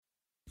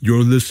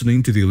You're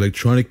listening to the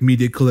Electronic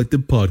Media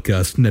Collective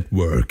Podcast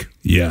Network.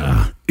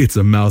 Yeah, it's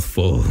a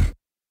mouthful.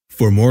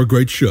 For more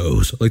great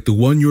shows like the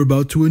one you're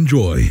about to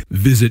enjoy,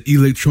 visit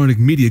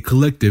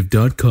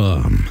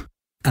electronicmediacollective.com.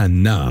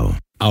 And now,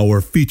 our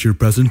feature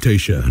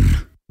presentation.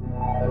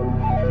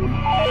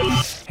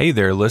 Hey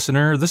there,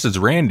 listener. This is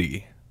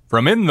Randy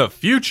from In the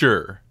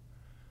Future.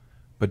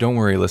 But don't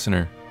worry,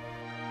 listener.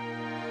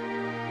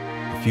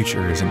 The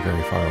future isn't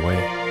very far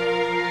away.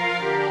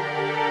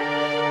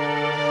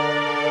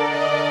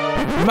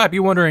 You might be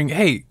wondering,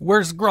 hey,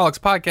 where's Grawlix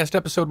Podcast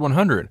episode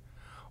 100?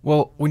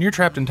 Well, when you're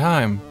trapped in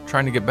time,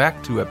 trying to get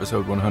back to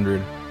episode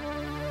 100,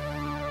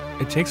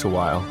 it takes a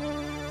while.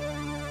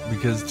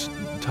 Because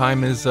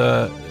time is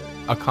a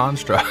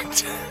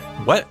construct.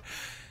 What?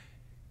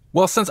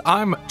 Well, since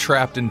I'm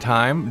trapped in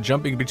time,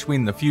 jumping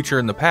between the future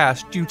and the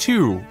past, you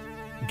too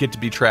get to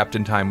be trapped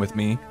in time with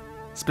me.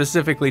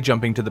 Specifically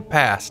jumping to the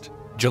past,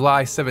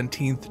 July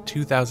 17th,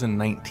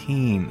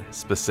 2019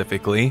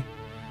 specifically.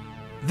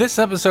 This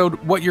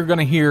episode, what you're going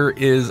to hear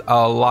is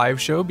a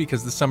live show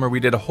because this summer we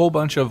did a whole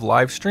bunch of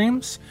live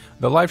streams.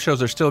 The live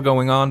shows are still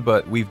going on,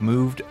 but we've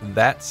moved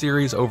that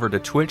series over to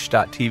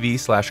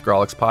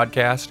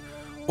twitch.tv/GrawlixPodcast.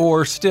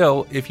 Or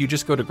still, if you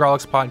just go to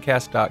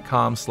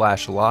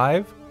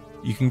grawlixpodcast.com/live,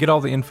 you can get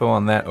all the info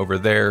on that over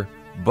there.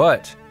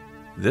 But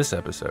this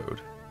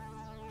episode,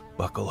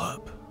 buckle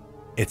up.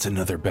 It's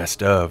another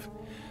best of.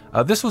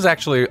 This was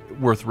actually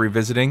worth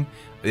revisiting.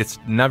 It's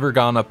never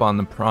gone up on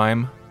the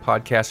Prime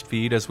podcast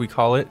feed, as we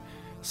call it.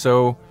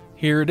 So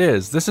here it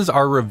is. This is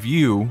our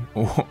review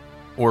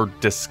or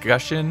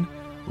discussion,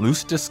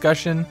 loose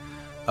discussion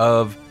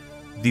of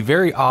the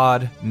very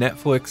odd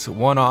Netflix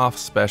one-off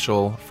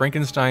special,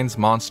 Frankenstein's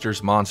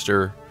Monster's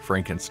Monster,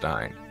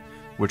 Frankenstein,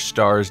 which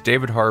stars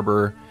David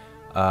Harbour,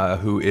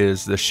 who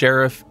is the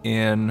sheriff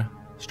in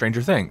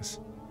Stranger Things.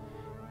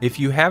 If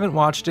you haven't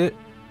watched it,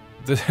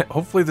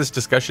 hopefully this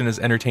discussion is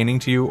entertaining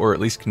to you, or at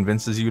least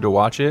convinces you to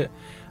watch it.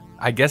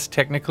 I guess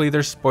technically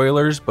there's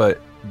spoilers,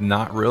 but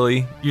not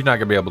really. You're not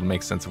going to be able to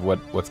make sense of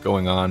what's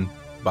going on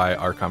by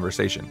our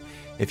conversation.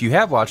 If you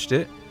have watched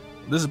it,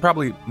 this is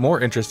probably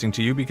more interesting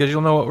to you because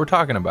you'll know what we're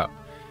talking about.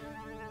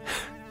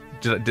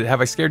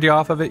 Have I scared you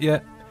off of it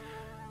yet?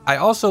 I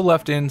also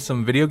left in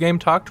some video game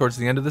talk towards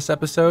the end of this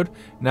episode.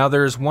 Now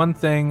there's one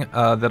thing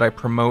that I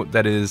promote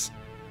that is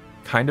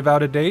kind of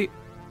out of date,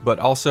 but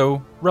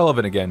also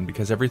relevant again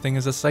because everything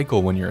is a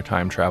cycle when you're a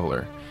time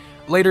traveler.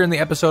 Later in the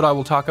episode, I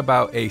will talk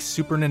about a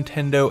Super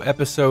Nintendo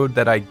episode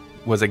that I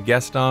was a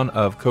guest on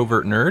of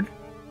Covert Nerd.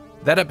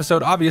 That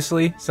episode,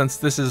 obviously, since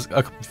this is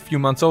a few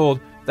months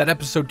old, that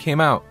episode came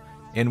out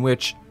in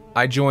which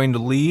I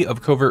joined Lee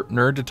of Covert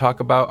Nerd to talk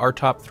about our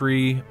top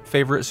 3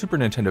 favorite Super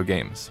Nintendo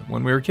games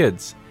when we were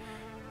kids.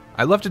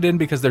 I left it in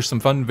because there's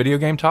some fun video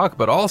game talk,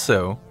 but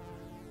also,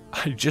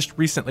 I just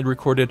recently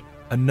recorded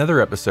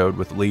another episode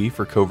with Lee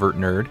for Covert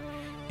Nerd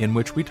in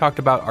which we talked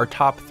about our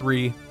top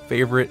 3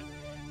 favorite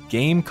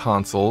game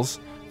consoles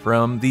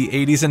from the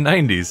 80s and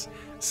 90s,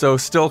 so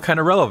still kind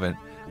of relevant.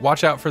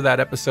 Watch out for that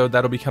episode.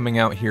 That'll be coming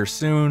out here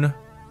soon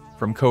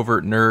from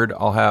Covert Nerd.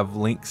 I'll have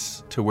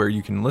links to where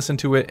you can listen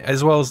to it,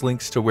 as well as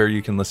links to where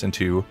you can listen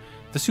to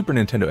the Super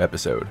Nintendo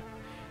episode.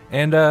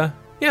 And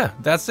yeah,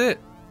 that's it.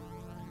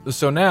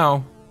 So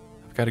now,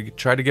 I've got to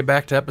try to get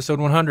back to episode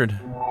 100.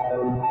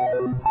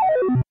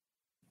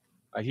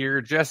 I hear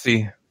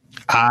Jesse.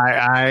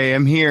 I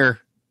am here.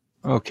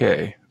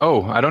 Okay.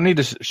 Oh, I don't need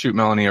to shoot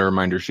Melanie a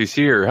reminder. She's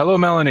here. Hello,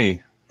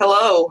 Melanie.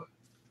 Hello.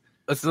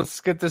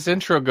 Let's get this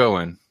intro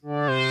going.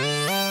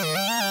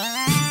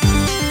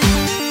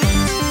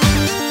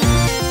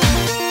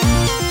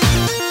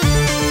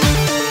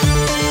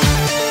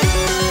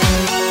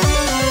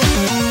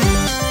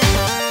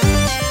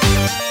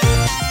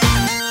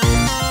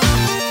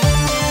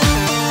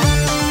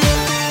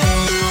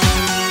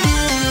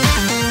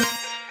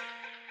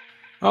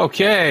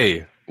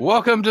 Okay.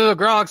 Welcome to the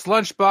Grawlix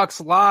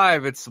Lunchbox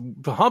Live. It's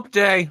Hump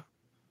Day.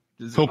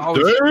 Hump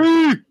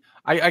Day!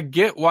 I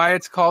get why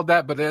it's called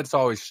that, but it's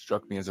always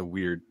struck me as a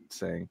weird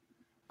saying.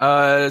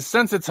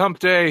 Since it's Hump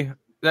Day,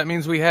 that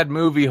means we had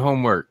movie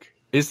homework.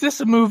 Is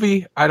this a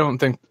movie? I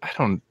don't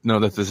know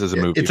that this is a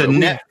movie. It's a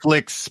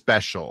Netflix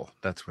special.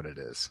 That's what it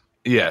is.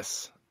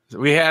 Yes.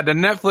 We had a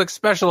Netflix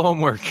special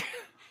homework.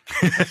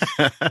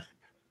 It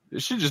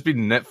should just be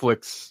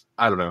Netflix.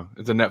 I don't know.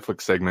 It's a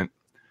Netflix segment.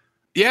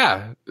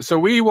 Yeah, so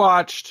we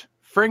watched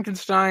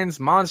Frankenstein's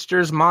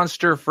Monster's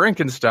Monster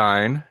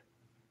Frankenstein.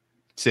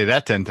 Say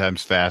that 10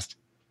 times fast.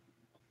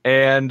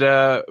 And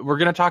we're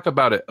going to talk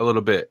about it a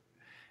little bit.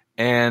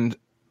 And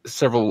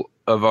several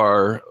of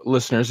our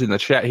listeners in the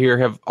chat here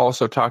have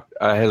also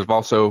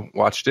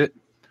watched it.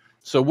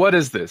 So what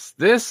is this?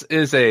 This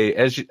is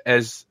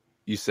as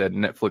you said,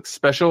 Netflix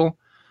special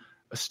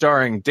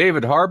starring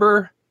David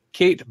Harbour,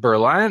 Kate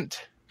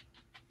Berlant,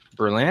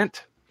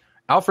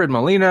 Alfred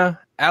Molina,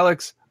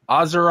 Alex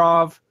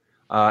Ozerov,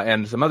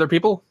 and some other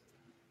people.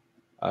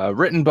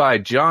 Written by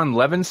John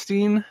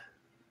Levinstein.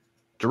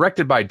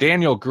 Directed by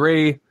Daniel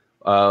Gray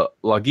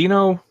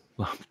Lagino.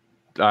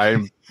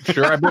 I'm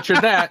sure I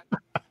butchered that.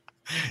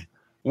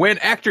 When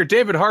actor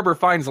David Harbour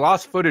finds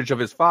lost footage of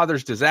his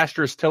father's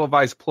disastrous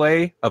televised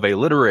play of a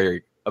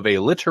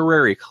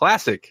literary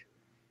classic,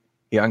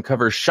 he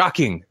uncovers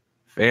shocking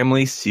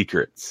family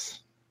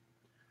secrets.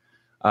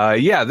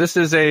 This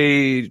is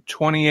a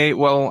 28.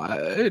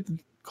 It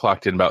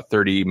clocked in about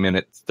 32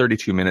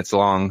 minutes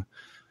long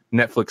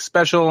Netflix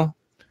special.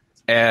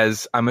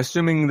 As I'm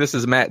assuming this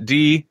is Matt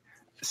D.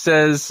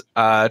 says,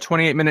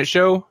 28-minute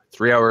show,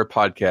 3-hour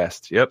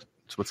podcast. Yep,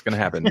 that's what's going to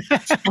happen.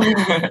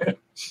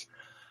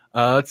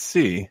 Let's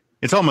see.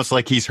 It's almost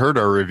like he's heard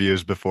our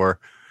reviews before.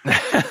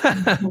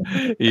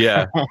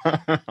 Yeah.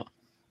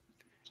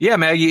 Yeah,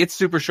 Maggie, it's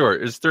super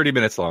short. It's 30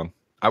 minutes long.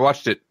 I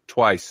watched it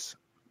twice.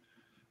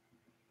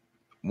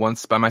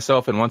 Once by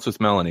myself and once with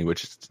Melanie,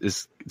 which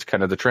is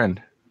kind of the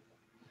trend.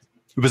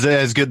 Was it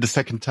as good the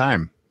second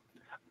time?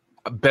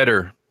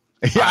 Better.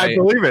 Yeah, I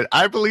believe it.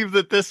 I believe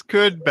that this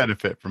could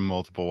benefit from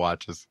multiple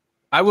watches.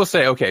 I will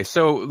say, okay,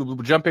 so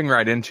jumping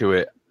right into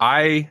it,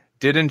 I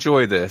did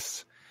enjoy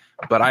this,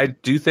 but I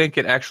do think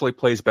it actually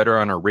plays better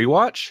on a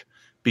rewatch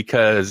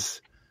because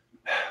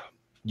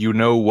you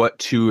know what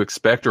to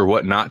expect or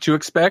what not to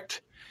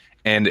expect.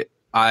 And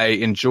I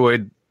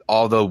enjoyed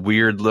all the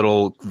weird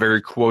little,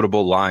 very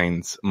quotable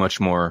lines much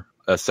more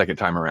a second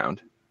time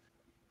around.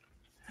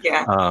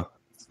 Yeah.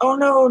 Oh,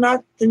 no,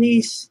 not the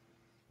niece.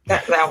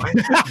 That one.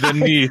 The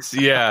niece,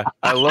 yeah.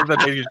 I love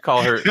that they just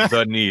call her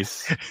the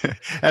niece.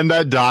 And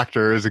that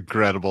doctor is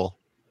incredible.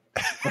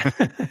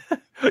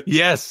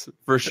 Yes,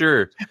 for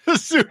sure.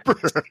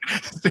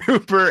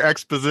 Super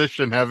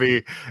exposition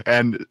heavy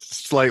and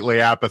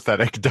slightly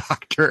apathetic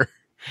doctor.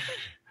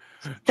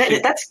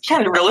 That's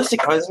kind of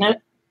realistic, isn't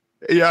it?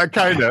 Yeah,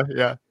 kind of.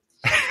 Yeah.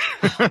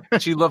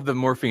 She loved the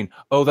morphine.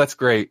 Oh, that's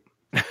great.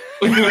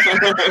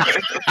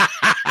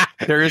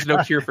 There is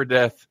no cure for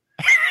death.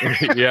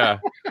 Yeah.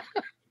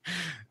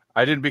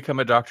 I didn't become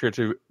a doctor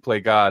to play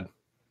God.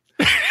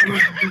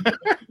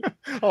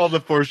 All the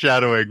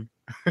foreshadowing.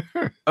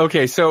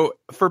 Okay, so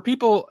for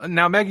people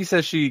now, Maggie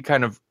says she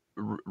kind of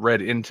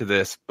read into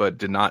this but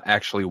did not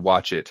actually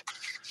watch it.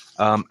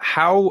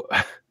 How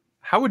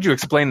would you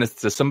explain this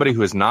to somebody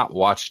who has not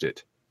watched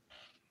it?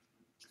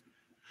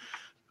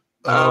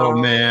 Oh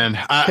man,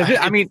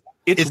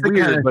 it's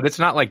weird, but it's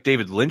not like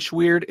David Lynch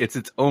weird. It's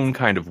its own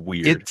kind of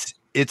weird.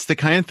 It's the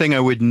kind of thing I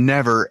would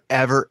never,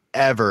 ever,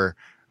 ever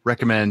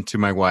recommend to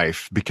my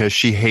wife because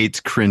she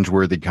hates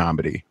cringeworthy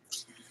comedy.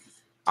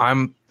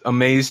 I'm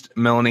amazed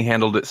Melanie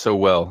handled it so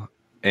well,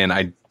 and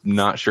I'm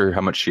not sure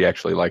how much she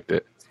actually liked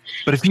it.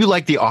 But if you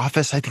like The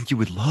Office, I think you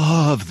would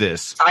love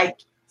this. I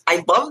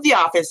love The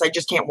Office. I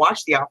just can't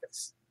watch The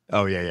Office.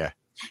 Oh yeah.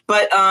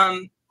 But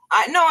I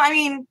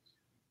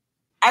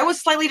was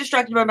slightly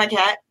distracted by my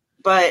cat,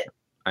 but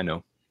I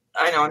know,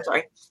 I'm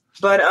sorry.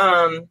 But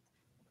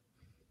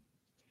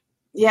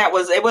yeah, it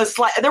was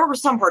there were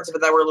some parts of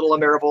it that were a little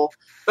unbearable,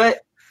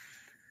 but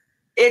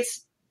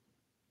it's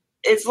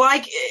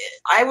like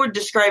I would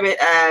describe it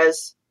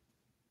as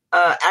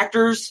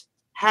actors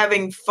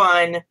having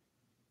fun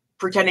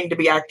pretending to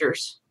be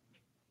actors.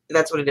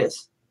 That's what it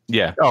is.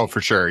 Yeah. Oh,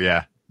 for sure.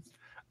 Yeah.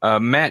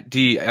 Matt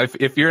D,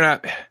 if you're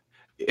not,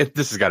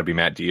 this has got to be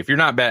Matt D. If you're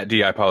not Matt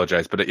D, I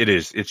apologize, but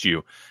it's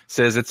you.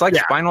 Says it's like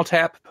Spinal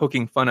Tap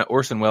poking fun at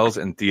Orson Welles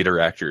and theater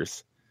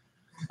actors.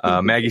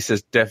 Maggie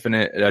says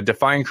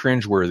define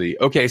cringeworthy.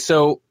 Okay,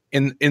 so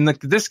in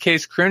this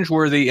case,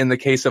 cringeworthy in the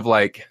case of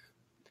like,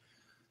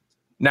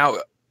 now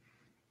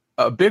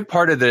a big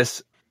part of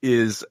this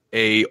is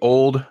a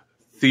old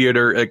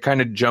theater. It kind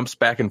of jumps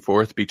back and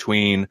forth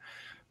between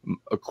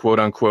a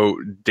quote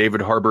unquote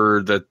David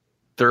Harbour the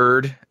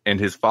third and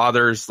his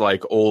father's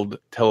like old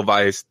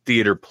televised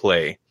theater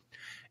play.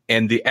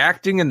 And the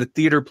acting in the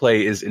theater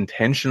play is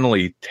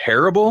intentionally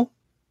terrible.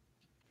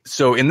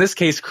 So in this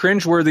case,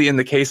 cringeworthy in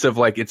the case of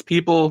like, it's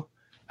people,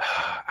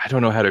 I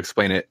don't know how to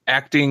explain it,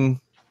 acting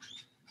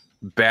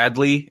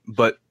badly,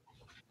 but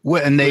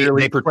and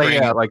they portray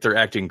it like they're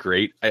acting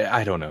great.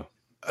 I don't know.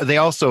 They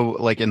also,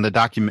 like in the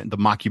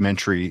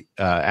mockumentary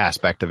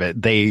aspect of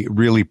it, they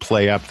really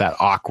play up that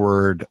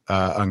awkward,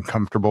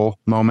 uncomfortable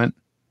moment.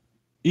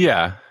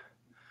 Yeah.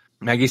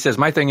 Maggie says,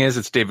 my thing is,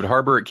 it's David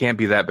Harbour. It can't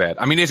be that bad.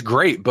 I mean, it's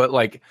great, but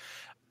like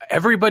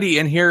everybody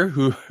in here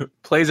who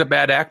plays a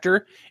bad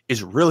actor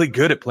is really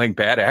good at playing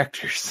bad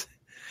actors.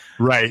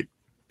 Right.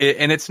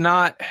 And it's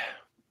not,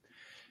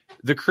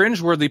 the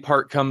cringeworthy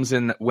part comes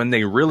in when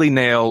they really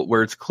nail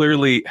where it's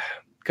clearly,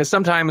 because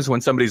sometimes when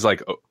somebody's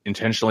like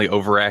intentionally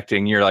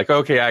overacting, you're like,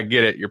 okay, I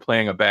get it. You're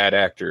playing a bad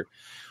actor.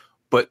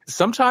 But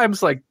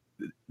sometimes like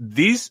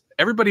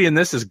everybody in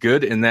this is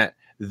good in that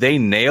they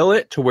nail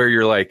it to where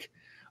you're like,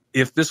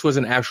 if this was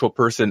an actual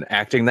person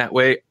acting that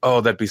way,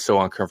 oh, that'd be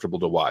so uncomfortable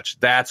to watch.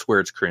 That's where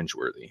it's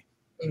cringeworthy.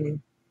 Mm-hmm.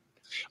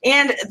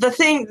 And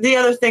the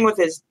other thing with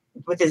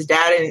his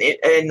dad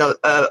and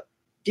the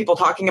people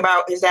talking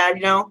about his dad,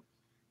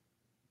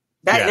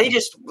 they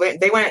just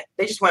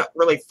went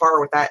really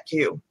far with that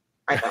too.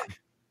 I thought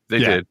they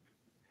did.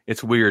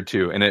 It's weird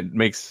too, and it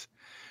makes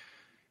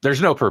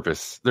there's no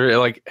purpose. There's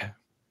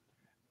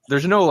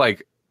no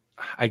like.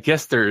 I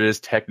guess there is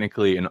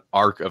technically an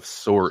arc of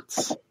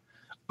sorts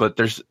but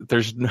there's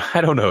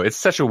I don't know. It's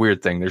such a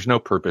weird thing. There's no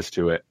purpose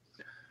to it.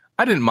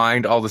 I didn't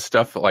mind all the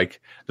stuff like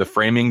the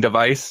framing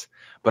device,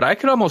 but I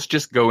could almost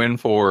just go in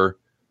for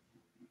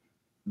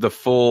the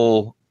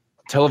full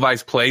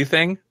televised play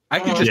thing. I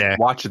could just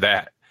watch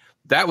that.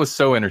 That was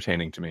so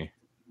entertaining to me.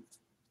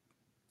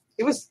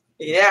 It was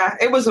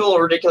a little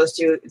ridiculous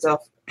to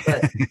itself.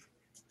 But.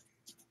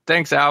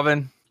 Thanks,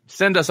 Alvin.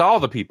 Send us all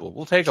the people.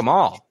 We'll take them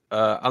all.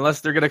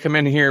 Unless they're going to come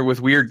in here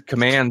with weird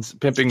commands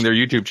pimping their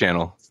YouTube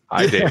channel.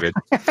 Hi, David.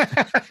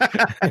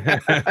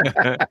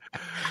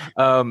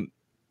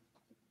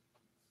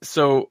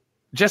 So,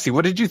 Jesse,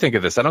 what did you think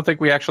of this? I don't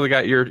think we actually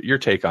got your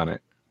take on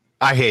it.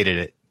 I hated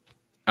it.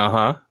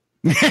 Uh-huh.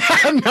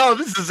 No,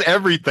 this is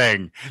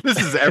everything.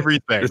 This is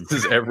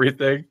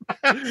everything.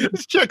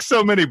 This checks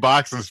so many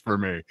boxes for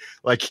me.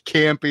 Like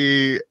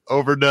campy,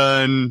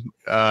 overdone,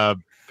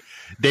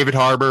 David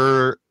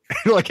Harbour,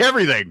 like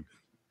everything.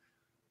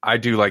 I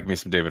do like me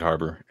some David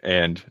Harbour,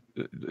 and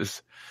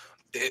this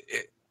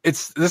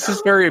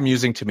is very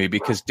amusing to me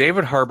because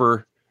David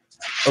Harbour.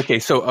 Okay,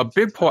 so a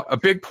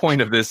big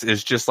point of this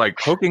is just like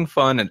poking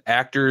fun at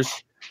actors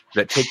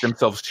that take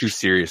themselves too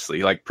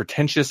seriously, like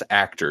pretentious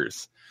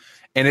actors.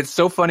 And it's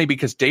so funny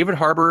because David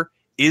Harbour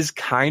is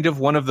kind of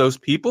one of those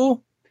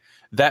people.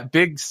 That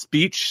big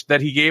speech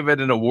that he gave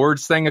at an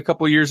awards thing a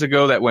couple years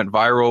ago that went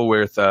viral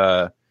with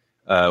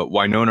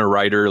Winona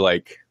Ryder,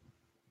 like,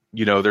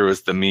 you know, there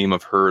was the meme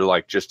of her,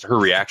 like, just her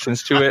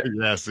reactions to it.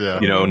 Yes,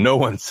 yeah. You know, no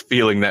one's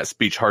feeling that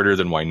speech harder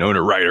than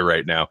Winona Ryder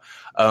right now.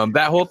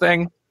 That whole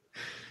thing,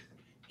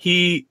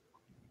 he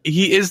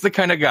is the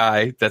kind of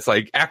guy that's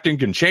like, acting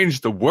can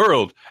change the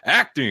world,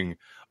 acting.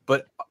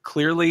 But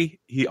clearly,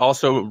 he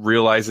also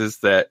realizes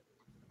that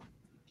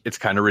it's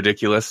kind of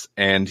ridiculous,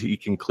 and he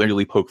can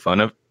clearly poke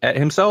fun at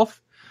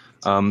himself.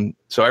 So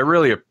I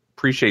really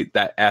appreciate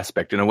that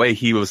aspect. In a way,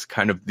 he was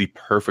kind of the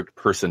perfect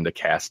person to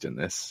cast in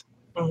this.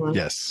 Mm-hmm.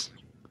 Yes.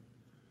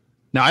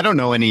 Now, I don't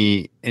know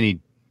any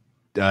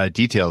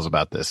details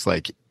about this.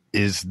 Like,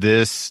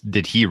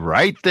 did he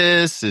write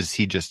this? Is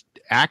he just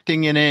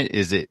acting in it?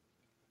 Is it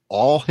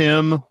all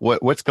him?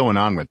 What's going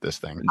on with this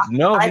thing?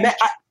 No, I bet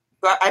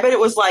it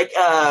was like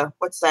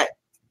what's that?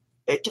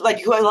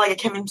 Like a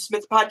Kevin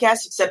Smith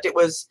podcast, except it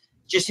was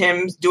just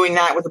him doing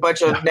that with a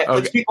bunch of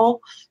Netflix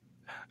people.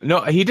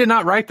 No, he did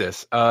not write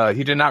this.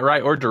 He did not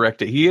write or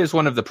direct it. He is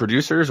one of the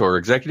producers or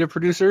executive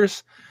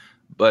producers,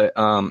 but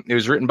it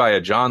was written by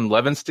a John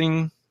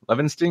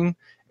Levinstein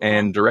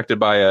and directed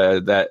by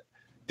that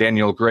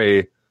Daniel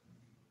Gray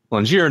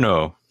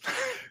Langirno.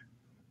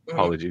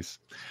 Apologies.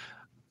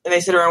 And they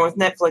sit around with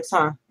Netflix,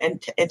 huh?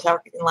 And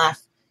talk and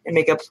laugh and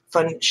make up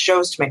fun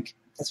shows to make.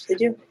 That's what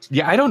they do.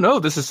 Yeah, I don't know.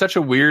 This is such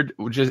a weird.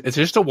 It's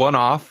just a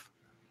one-off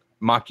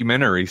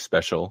mockumentary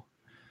special.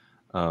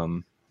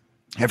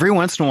 Every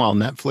once in a while,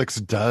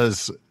 Netflix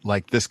does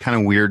like this kind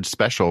of weird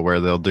special where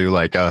they'll do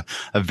like a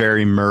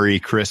very Murray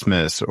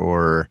Christmas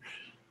or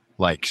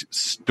like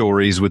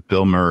stories with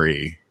Bill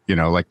Murray. You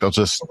know, like they'll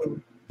just,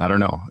 I don't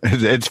know.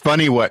 It's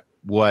funny what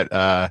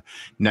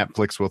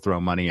Netflix will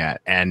throw money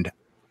at, and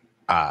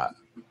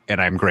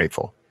I'm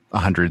grateful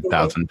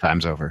 100,000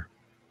 times over.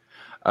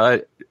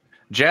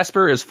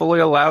 Jasper is fully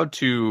allowed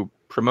to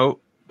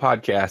promote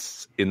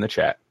podcasts in the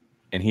chat,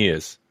 and he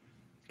is,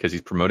 because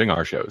he's promoting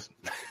our shows.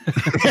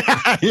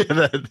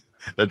 Yeah,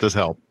 that does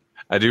help.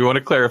 I do want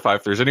to clarify,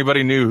 if there's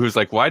anybody new who's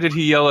like, why did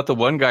he yell at the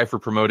one guy for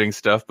promoting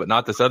stuff, but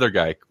not this other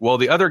guy? Well,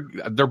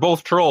 they're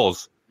both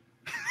trolls.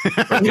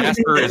 But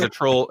Jasper is a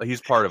troll.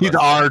 He's part of He's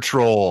us. our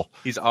troll.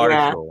 He's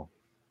our troll.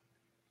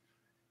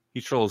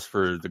 He trolls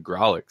for the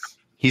Grolix.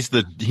 He's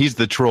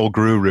the troll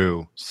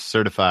guru,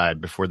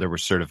 certified before there were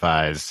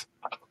certifies.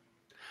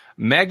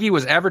 Maggie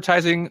was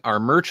advertising our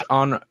merch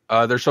on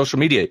their social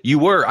media. You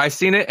were. I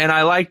seen it and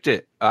I liked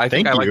it. I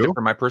think I liked it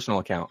for my personal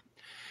account.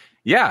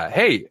 Yeah.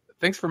 Hey,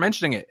 thanks for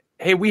mentioning it.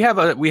 Hey, we have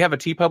a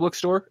TeePublic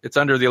store. It's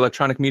under the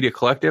Electronic Media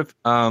Collective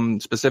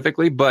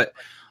specifically. But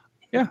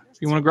yeah,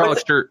 if you want a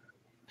Grolix shirt.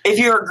 If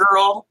you're a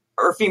girl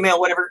or female,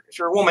 whatever, if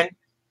you're a woman,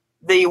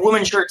 the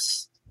women's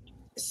shirts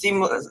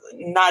seem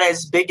not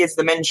as big as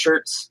the men's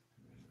shirts,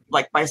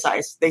 like my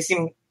size. They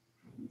seem,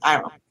 I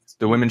don't know.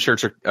 The women's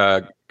shirts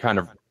are kind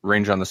of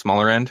range on the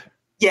smaller end?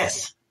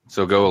 Yes.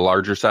 So go a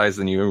larger size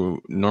than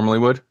you normally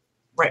would?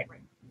 Right.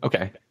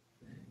 Okay.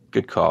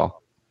 Good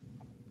call.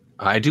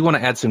 I do want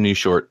to add some new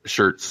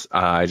shirts.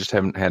 I just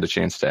haven't had a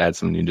chance to add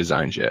some new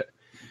designs yet.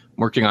 I'm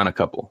working on a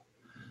couple.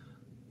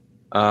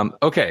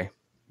 Okay.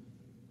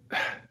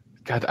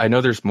 God, I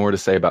know there's more to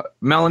say about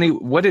Melanie.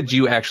 What did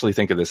you actually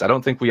think of this? I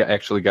don't think we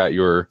actually got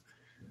your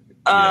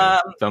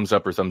thumbs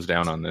up or thumbs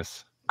down on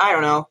this. I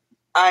don't know.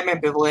 I'm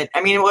ambivalent.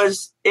 I mean,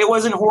 it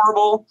wasn't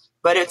horrible,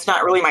 but it's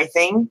not really my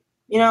thing,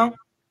 you know?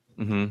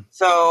 Mm-hmm.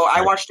 So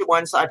I watched it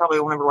once. I probably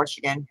will never watch it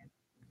again.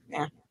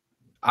 Yeah.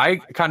 I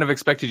kind of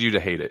expected you to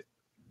hate it.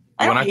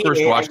 When I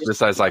first watched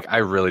this, I was like, I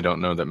really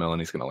don't know that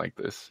Melanie's going to like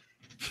this.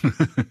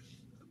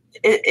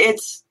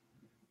 It's,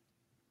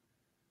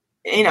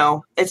 you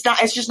know, it's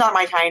just not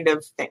my kind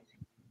of thing.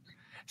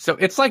 So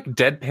it's like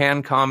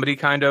deadpan comedy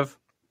kind of,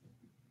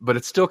 but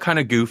it's still kind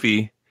of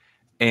goofy.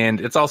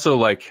 And it's also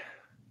like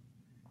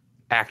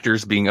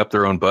actors being up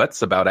their own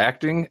butts about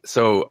acting.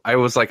 So I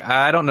was like,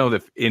 I don't know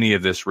if any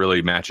of this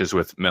really matches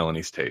with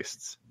Melanie's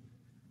tastes.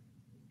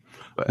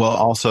 But. Well,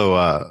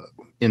 also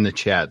in the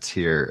chats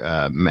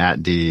here,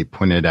 Matt D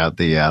pointed out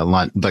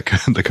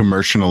the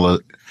commercial.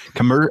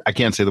 I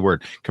can't say the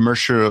word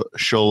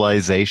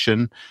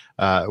commercialization.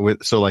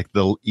 So like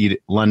the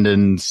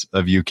Londons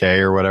of UK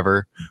or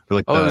whatever, or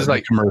like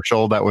the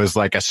commercial that was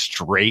like a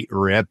straight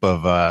rip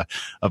of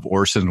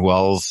Orson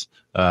Welles'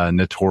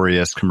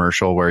 notorious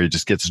commercial where he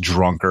just gets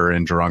drunker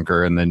and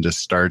drunker and then just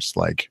starts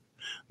like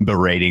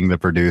berating the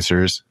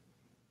producers.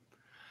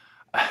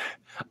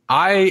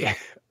 I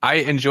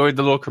enjoyed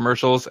the little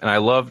commercials and I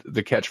loved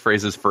the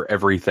catchphrases for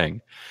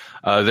everything.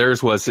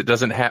 Theirs was, it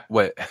doesn't have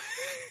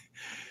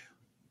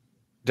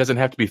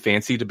to be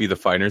fancy to be the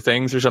finer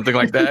things or something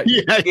like that.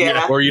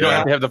 Yeah. Or you don't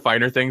have to have the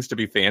finer things to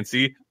be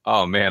fancy.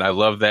 Oh man, I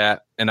love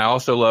that. And I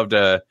also loved,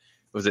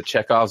 was it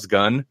Chekhov's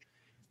gun?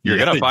 You're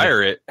going to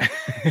fire it.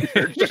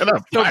 You're going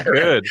to fire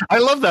it. I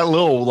love that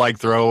little like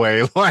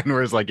throwaway line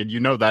where it's like, and you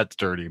know, that's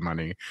dirty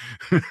money.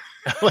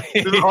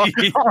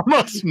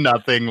 Almost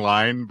nothing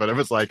line, but it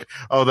was like,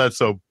 oh, that's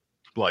so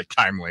like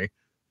timely.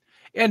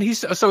 And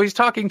he's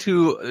talking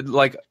to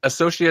like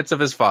associates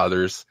of his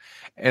father's,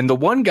 and the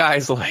one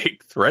guy's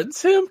like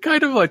threatens him,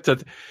 kind of like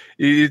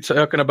he's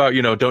talking about,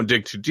 you know, don't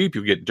dig too deep,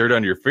 you get dirt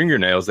on your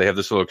fingernails. They have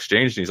this little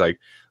exchange, and he's like,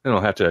 I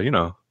don't have to, you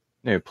know,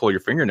 pull your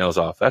fingernails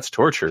off. That's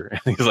torture.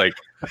 And he's like,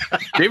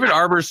 David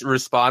Arbor's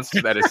response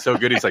to that is so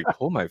good. He's like,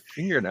 pull my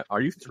fingernail. Are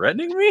you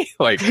threatening me?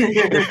 Like, and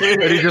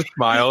he just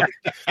smiled.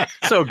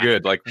 So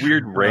good. Like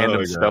weird,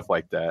 random stuff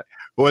like that.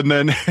 Well, and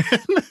then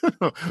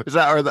is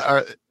that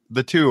are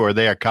the two? Are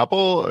they a couple?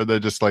 Or are they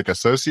just like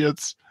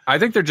associates? I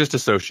think they're just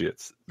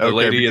associates. The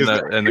lady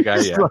and the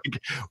guy. Yeah.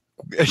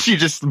 Like, she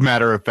just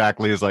matter of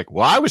factly is like,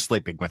 well, I was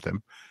sleeping with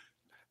him.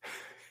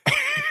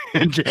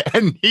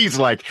 And he's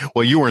like,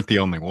 well, you weren't the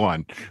only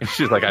one. And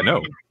she's like, I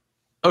know.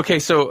 Okay,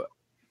 so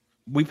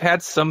we've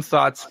had some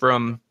thoughts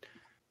from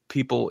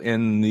people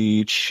in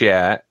the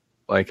chat.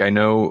 Like I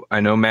know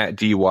Matt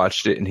D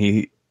watched it and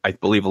he, I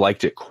believe,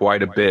 liked it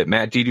quite a bit.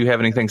 Matt D, do you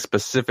have anything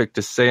specific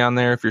to say on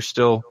there if you're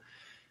still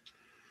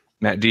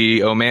Matt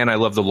D? Oh man, I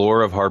love the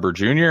lore of Harbor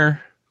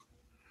Jr.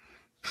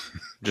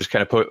 Just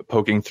kind of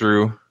poking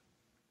through.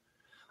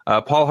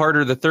 Paul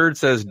Harder III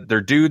says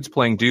they're dudes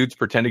playing dudes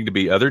pretending to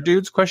be other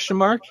dudes? ? It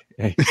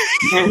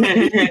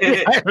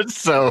was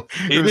so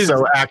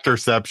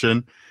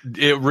actorception.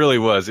 It really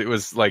was. It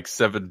was like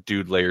 7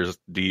 dude layers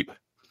deep.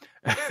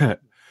 I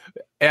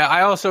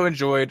also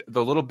enjoyed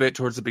the little bit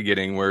towards the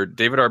beginning where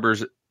David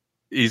Harbour's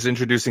he's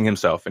introducing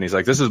himself and he's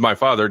like, this is my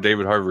father,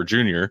 David Harbour Jr.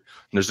 And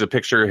there's a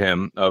picture of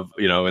him of,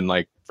 you know, in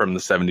like from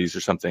the 70s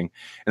or something. And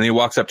then he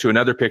walks up to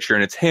another picture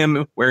and it's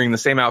him wearing the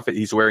same outfit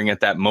he's wearing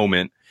at that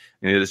moment.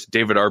 And it's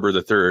David Harbour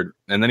III.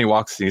 And then he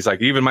walks and he's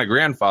like, even my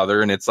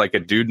grandfather. And it's like a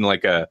dude in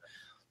like a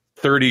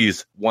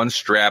 30s one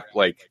strap,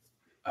 like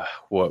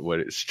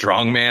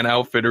strongman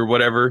outfit or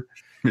whatever.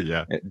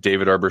 Yeah.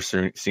 David Harbour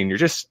Sr.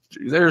 Just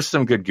there's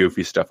some good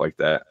goofy stuff like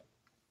that.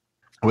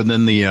 Well,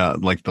 then the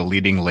like the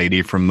leading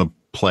lady from the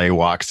play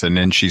walks in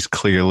and she's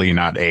clearly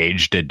not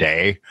aged a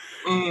day.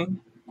 Mm.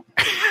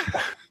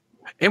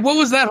 And what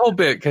was that whole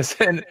bit? Because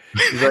then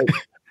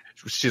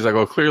she's like,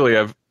 well, clearly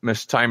I've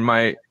mistimed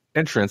my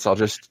entrance. I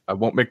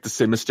won't make the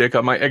same mistake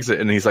on my exit.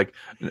 And he's like,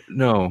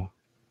 no.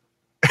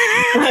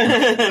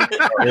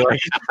 Like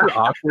an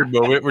awkward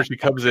moment where she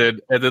comes in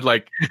and then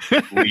like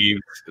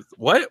leaves.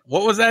 What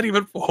was that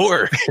even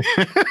for?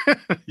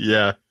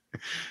 Yeah.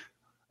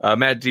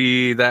 Matt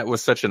D, that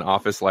was such an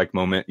office-like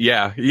moment.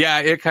 Yeah,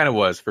 it kind of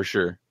was for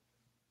sure.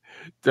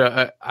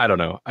 I don't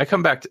know. I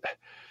come back to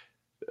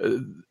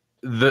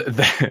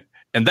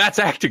and that's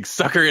acting,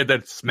 sucker, and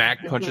then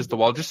smack punches the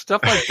wall. Just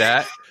stuff like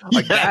that.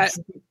 Like yes.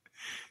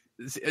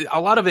 That. A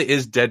lot of it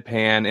is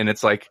deadpan, and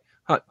it's like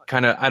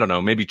kind of, I don't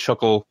know, maybe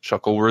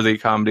chuckle-worthy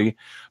comedy.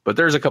 But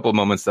there's a couple of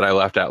moments that I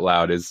laughed out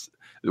loud. Is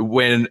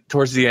when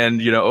towards the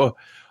end, you know,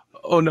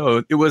 oh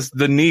no, it was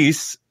the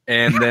niece.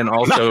 And then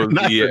also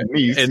not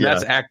niece, and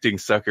that's acting,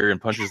 sucker,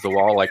 and punches the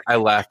wall. Like I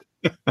laughed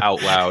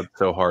out loud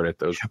so hard at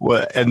those.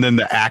 Well, and then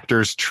the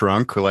actor's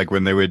trunk, like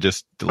when they would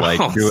just like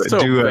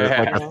do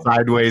a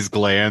sideways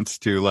glance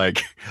to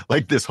like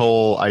this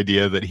whole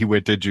idea that he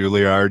went to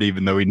Juilliard,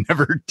 even though he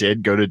never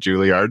did go to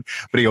Juilliard,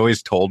 but he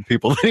always told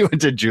people that he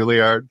went to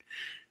Juilliard.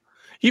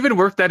 He even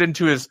worked that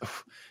into his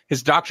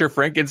Dr.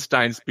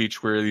 Frankenstein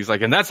speech, where he's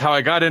like, "And that's how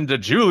I got into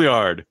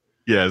Juilliard."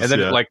 Yes, and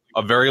then like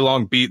a very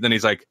long beat. Then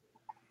he's like,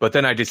 but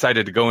then I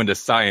decided to go into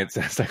science.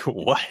 And it's like,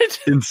 what?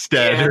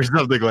 Instead, or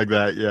something like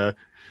that. Yeah.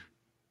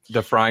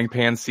 The frying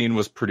pan scene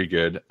was pretty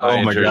good.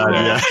 Oh my God.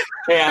 That.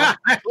 Yeah.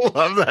 I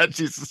love that.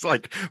 She's just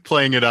like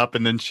playing it up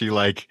and then she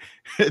like,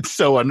 it's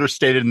so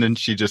understated. And then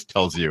she just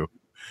tells you.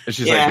 And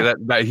she's like,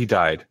 that he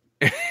died.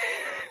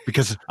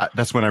 Because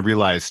that's when I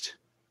realized,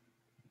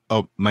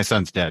 oh, my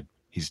son's dead.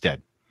 He's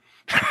dead.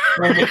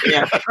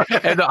 Yeah.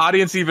 And the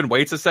audience even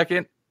waits a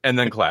second and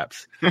then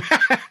claps.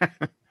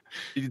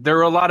 There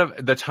were a lot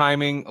of the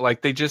timing,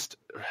 like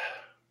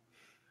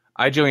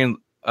I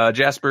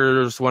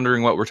Jasper's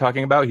wondering what we're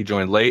talking about. He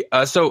joined late.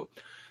 So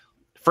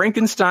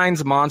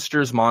Frankenstein's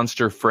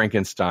Monster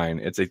Frankenstein.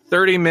 It's a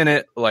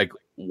 30-minute like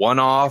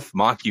one-off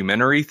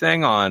mockumentary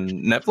thing on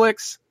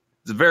Netflix.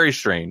 It's very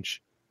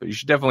strange, but you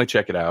should definitely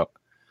check it out.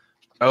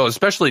 Oh,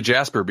 especially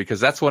Jasper, because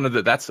that's one of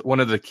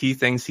the key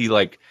things he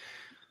like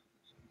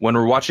when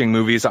we're watching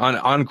movies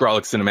on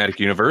Grolic Cinematic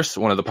Universe,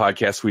 one of the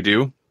podcasts we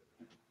do.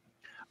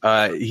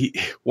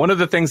 One of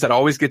the things that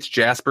always gets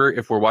Jasper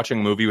if we're watching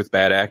a movie with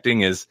bad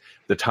acting is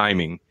the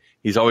timing.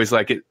 He's always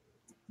like,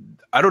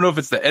 I don't know if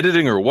it's the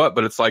editing or what,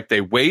 but it's like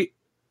they wait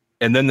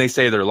and then they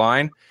say their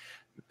line.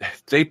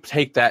 They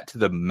take that to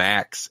the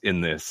max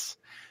in this,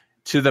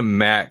 to the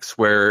max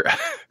where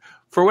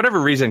for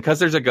whatever reason, because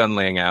there's a gun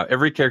laying out,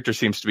 every character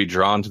seems to be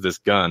drawn to this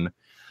gun.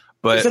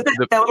 But that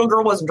little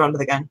girl wasn't drawn to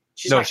the gun.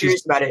 She's not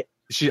curious about it.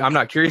 I'm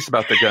not curious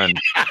about the gun.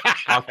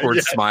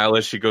 Awkward smile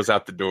as she goes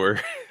out the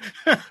door.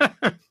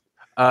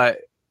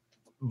 But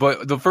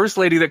the first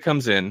lady that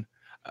comes in,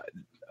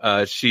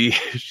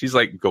 she's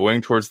like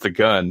going towards the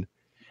gun,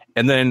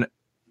 and then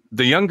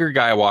the younger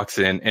guy walks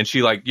in, and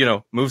she like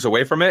moves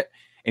away from it,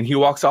 and he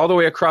walks all the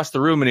way across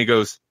the room, and he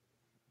goes,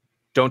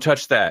 "Don't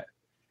touch that,"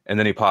 and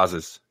then he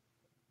pauses.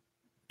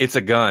 It's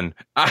a gun.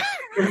 I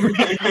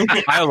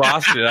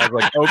lost it. I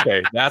was like,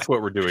 okay, that's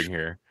what we're doing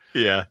here.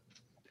 Yeah.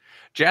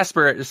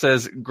 Jasper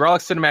says, Grolic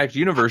Cinematic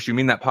Universe, you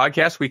mean that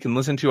podcast we can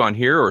listen to on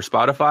here or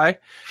Spotify?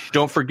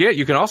 Don't forget,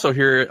 you can also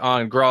hear it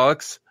on Google.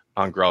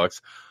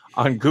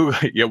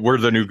 Yeah, we're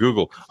the new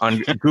Google. On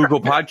Google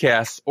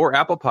Podcasts or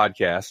Apple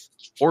Podcasts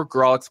or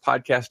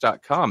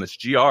GrolixPodcast.com. It's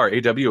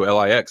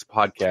GRAWLIX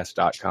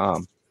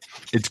podcast.com.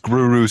 It's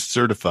Guru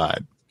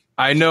certified.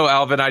 I know,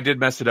 Alvin, I did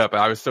mess it up.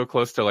 I was so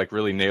close to like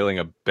really nailing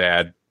a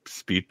bad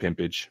speed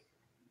pimpage.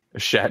 A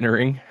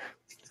Shatnering.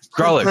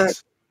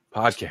 Grolix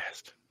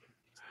podcast.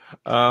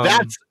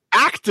 That's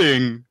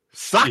acting,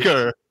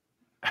 sucker.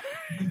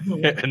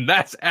 And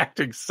that's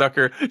acting,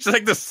 sucker. She's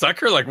like, the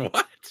sucker? Like,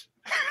 what?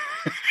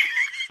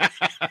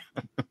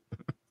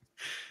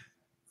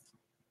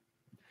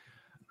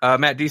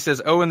 Matt D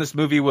says, and this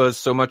movie was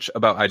so much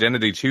about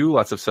identity too.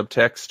 Lots of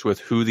subtext with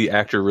who the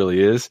actor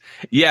really is.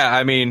 Yeah,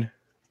 I mean,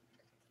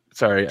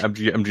 sorry, I'm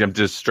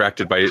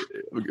distracted by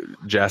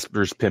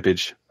Jasper's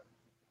pimpage.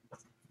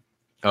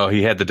 Oh,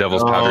 he had the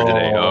devil's powder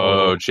today.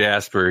 Oh,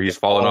 Jasper, he's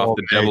fallen off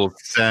the devil's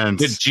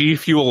the G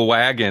Fuel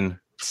wagon.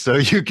 So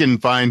you can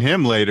find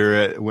him later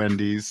at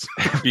Wendy's.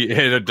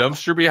 In a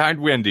dumpster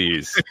behind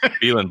Wendy's.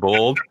 Feeling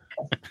bold.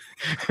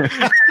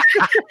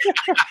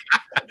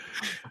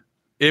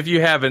 If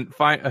you haven't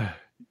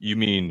you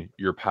mean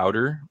your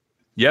powder?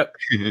 Yep.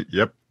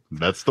 Yep.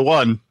 That's the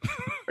one.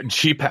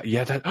 G powder.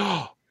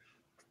 Yeah,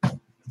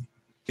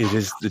 it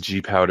is the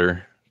G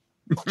powder.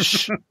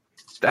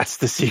 That's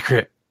the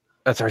secret.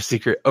 That's our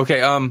secret.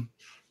 Okay.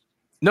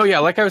 No, yeah,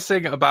 like I was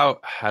saying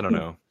about, I don't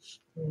know.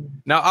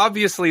 Now,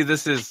 obviously,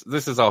 this is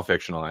all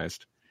fictionalized.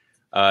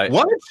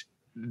 What?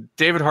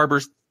 David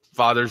Harbour's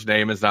father's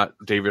name is not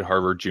David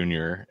Harbour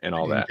Jr. and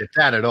all that. Get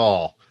that at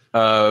all.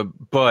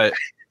 But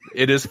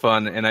it is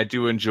fun, and I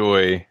do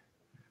enjoy.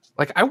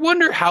 Like, I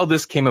wonder how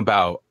this came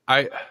about.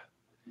 I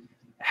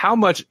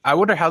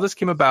wonder how this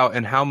came about,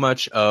 and how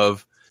much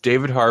of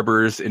David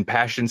Harbour's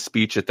impassioned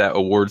speech at that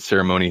award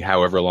ceremony,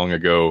 however long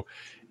ago,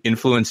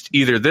 influenced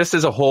either this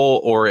as a whole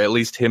or at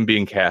least him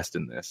being cast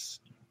in this.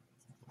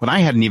 When I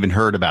hadn't even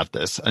heard about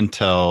this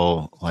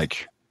until,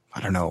 like, I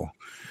don't know,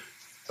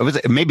 it was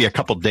maybe a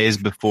couple days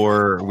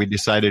before we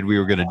decided we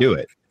were going to do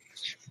it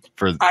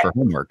for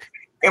homework.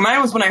 And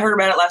mine was when I heard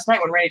about it last night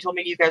when Randy told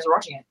me you guys were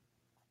watching it.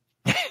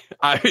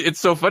 It's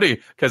so funny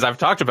because I've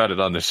talked about it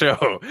on the show.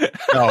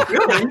 Oh,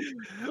 really?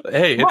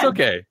 Hey, it's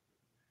okay.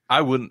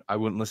 I wouldn't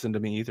listen to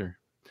me either.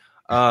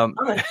 On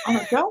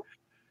the show?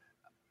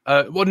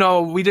 Well,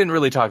 no, we didn't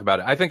really talk about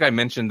it. I think I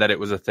mentioned that it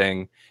was a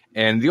thing.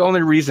 And the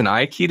only reason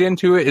I keyed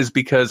into it is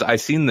because I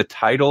seen the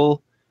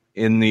title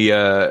in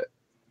the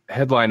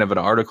headline of an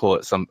article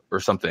at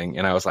something.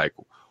 And I was like,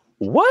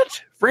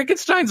 what?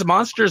 Frankenstein's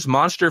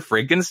Monster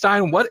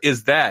Frankenstein? What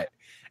is that?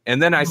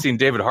 And then I seen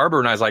David Harbour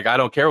and I was like, I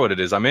don't care what it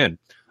is. I'm in.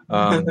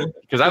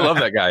 Because I love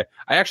that guy.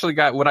 I actually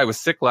when I was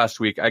sick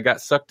last week, I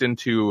got sucked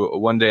into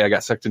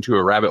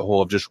a rabbit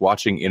hole of just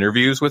watching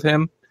interviews with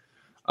him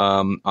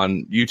on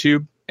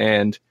YouTube.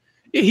 And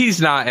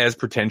he's not as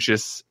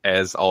pretentious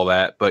as all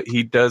that, but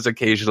he does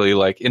occasionally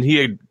and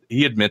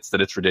he admits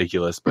that it's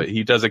ridiculous, but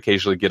he does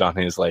occasionally get on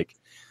his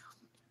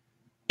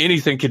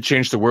anything could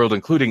change the world,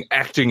 including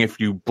acting if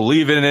you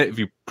believe in it, if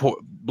you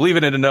believe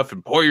in it enough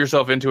and pour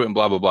yourself into it and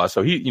blah, blah, blah.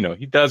 So he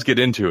does get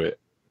into it.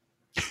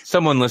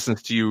 Someone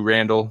listens to you,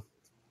 Randall.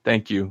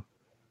 Thank you.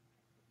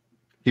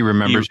 He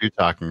remembers you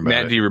talking about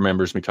Matt it. D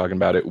remembers me talking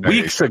about it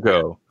weeks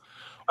ago.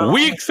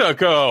 Weeks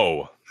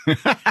ago.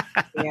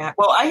 Yeah.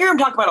 Well, I hear him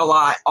talk about it a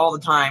lot all the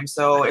time,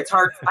 so it's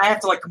hard. I have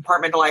to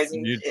compartmentalize,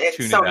 and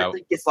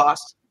it gets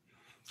lost.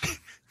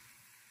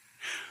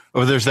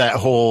 Oh, there's that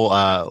whole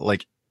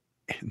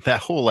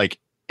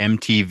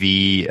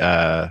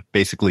MTV,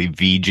 basically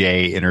VJ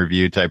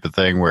interview type of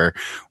thing where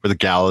the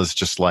gal is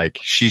just like,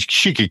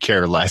 she could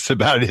care less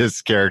about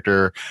his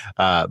character,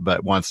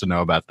 but wants to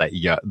know about the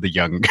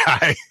young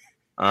guy.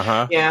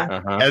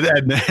 Yeah. And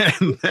then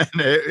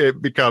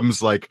it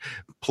becomes like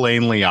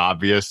plainly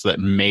obvious that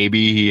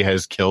maybe he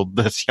has killed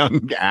this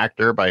young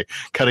actor by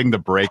cutting the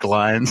brake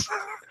lines.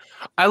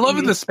 I love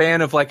in the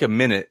span of like a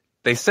minute,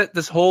 they set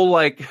this whole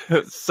like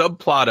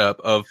subplot up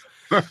of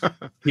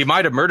he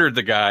might have murdered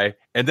the guy,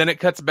 and then it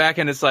cuts back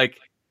and it's like,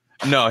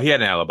 no, he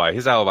had an alibi.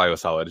 His alibi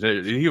was solid.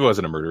 He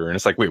wasn't a murderer. And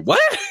it's like, wait,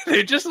 what?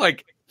 They just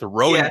like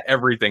throwing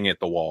everything at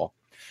the wall.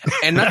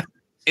 And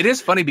it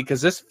is funny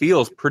because this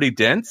feels pretty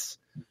dense.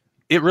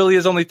 It really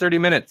is only 30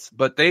 minutes,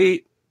 but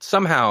they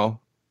somehow,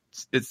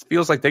 it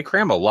feels like they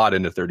cram a lot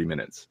into 30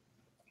 minutes.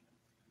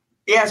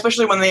 Yeah,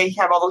 especially when they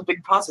have all those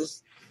big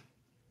pauses.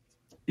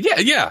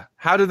 Yeah.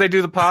 How do they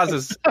do the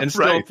pauses and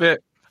still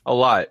fit a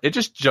lot? It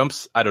just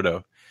jumps. I don't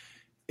know.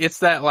 It's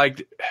that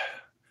like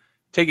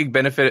taking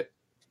benefit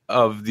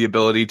of the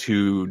ability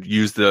to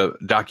use the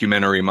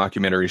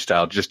mockumentary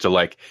style just to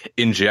like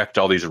inject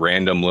all these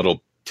random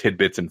little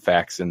tidbits and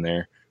facts in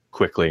there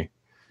quickly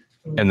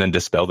and then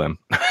dispel them.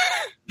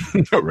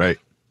 Right.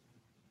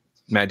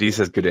 Matt D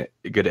says good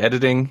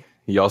editing.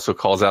 He also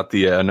calls out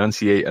the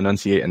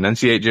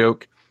enunciate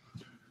joke,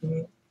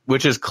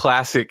 which is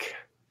classic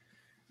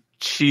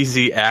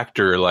cheesy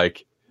actor.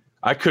 Like,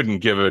 I couldn't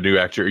give a new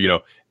actor,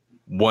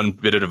 one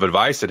bit of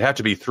advice. It'd have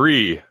to be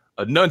 3.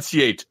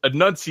 Enunciate.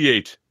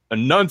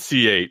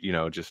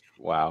 Just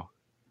wow.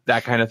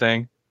 That kind of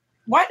thing.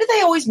 Why do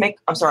they always make,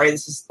 I'm sorry,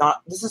 this is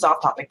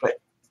off topic, but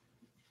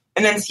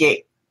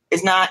enunciate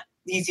is not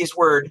the easiest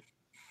word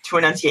to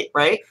enunciate,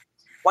 right?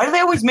 Why do they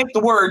always make the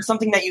word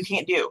something that you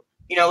can't do?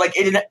 Like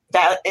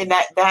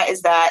that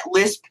is that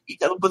lisp,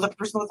 but the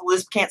person with a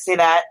lisp can't say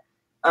that.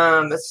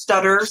 A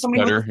stutter.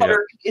 Somebody with a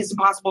stutter is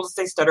impossible to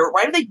say stutter.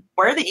 Why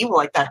are they evil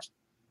like that?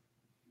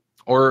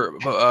 Or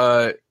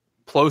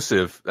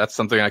plosive. That's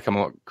something I come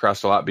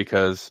across a lot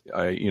because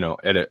I,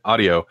 edit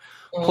audio.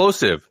 Mm.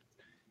 Plosive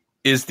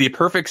is the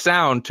perfect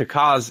sound to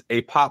cause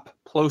a pop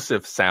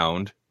plosive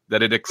sound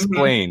that it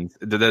explains,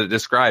 that it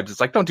describes. It's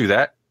like, don't do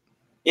that.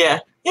 Yeah.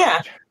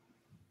 I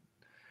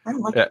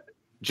don't like it.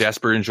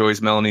 Jasper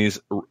enjoys Melanie's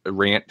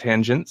rant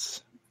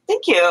tangents.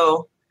 Thank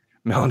you.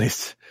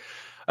 Melanie's.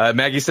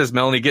 Maggie says,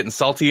 Melanie getting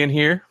salty in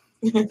here.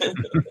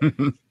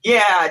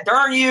 Yeah,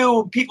 darn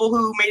you, people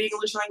who made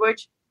English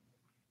language.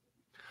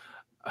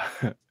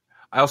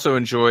 I also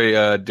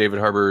enjoy David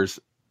Harbour's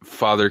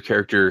father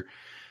character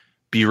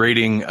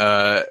berating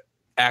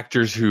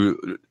actors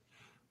who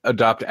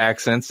adopt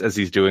accents as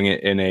he's doing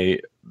it in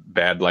a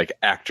bad, like,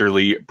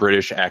 actorly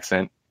British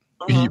accent.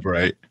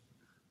 Right.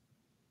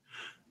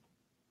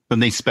 When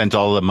they spent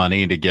all the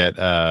money to get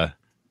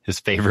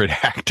his favorite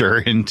actor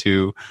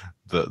into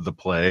the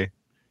play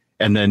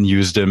and then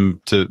used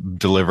him to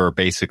deliver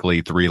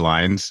basically 3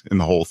 lines in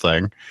the whole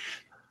thing.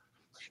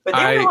 But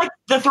they were like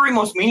the 3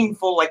 most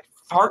meaningful, like,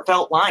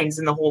 heartfelt lines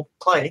in the whole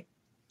play.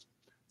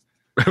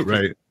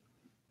 Right.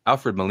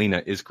 Alfred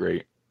Molina is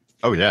great.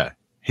 Oh yeah.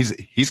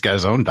 He's got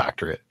his own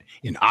doctorate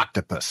in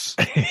octopus.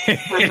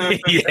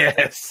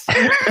 Yes.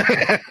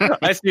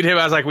 I seen him.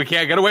 I was like, we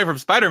can't get away from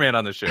Spider-Man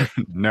on this show.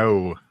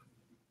 No.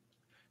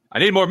 I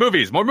need more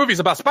movies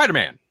about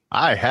Spider-Man.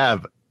 I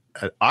have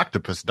an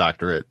octopus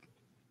doctorate.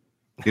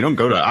 You don't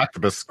go to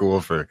octopus school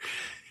for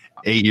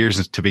 8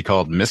 years to be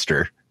called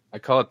Mister. I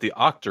call it the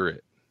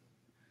octorate.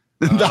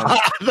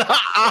 The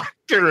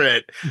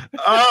octorate.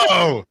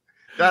 Oh,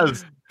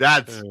 that's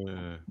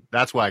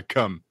why I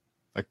come.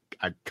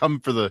 I come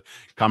for the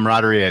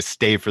camaraderie. I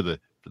stay for the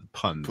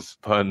puns.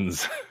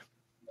 Puns.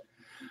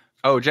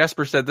 Oh,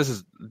 Jasper said this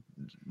is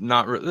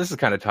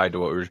kind of tied to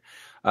what we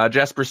were.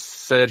 Jasper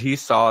said he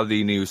saw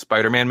the new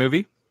Spider-Man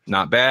movie.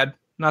 Not bad.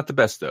 Not the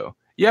best, though.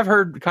 You have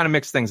heard kind of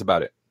mixed things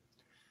about it.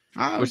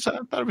 I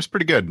thought it was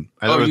pretty good.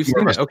 You've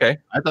seen it? Okay.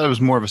 I thought it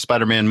was more of a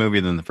Spider-Man movie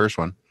than the first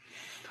one.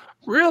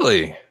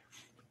 Really?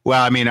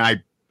 Well, I mean,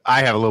 I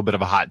have a little bit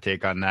of a hot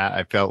take on that.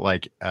 I felt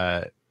like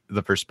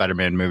the first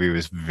Spider-Man movie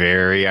was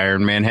very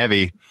Iron Man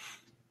heavy,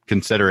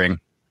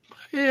 considering.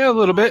 Yeah, a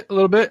little bit.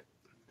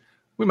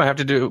 We might have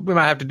to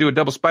do a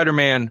double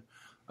Spider-Man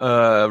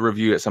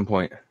review at some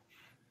point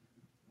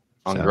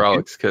on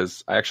Grolix,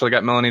 because I actually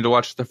got Melanie to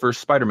watch the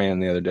first Spider-Man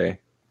the other day.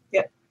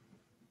 Yep.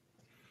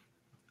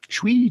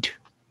 Sweet.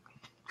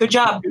 Good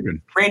job,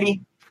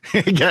 Randy.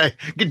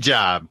 Good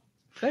job.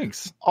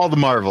 Thanks. All the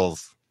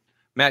Marvels.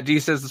 Matt D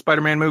says the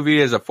Spider-Man movie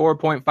is a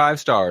 4.5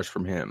 stars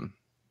from him.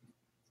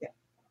 Yeah.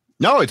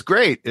 No, it's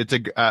great.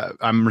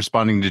 I'm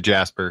responding to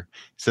Jasper. He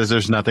says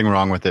there's nothing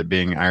wrong with it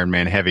being Iron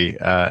Man heavy.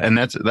 And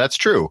that's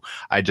true.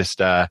 I just,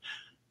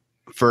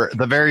 for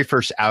the very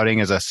first outing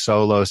as a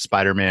solo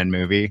Spider-Man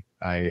movie,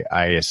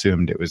 I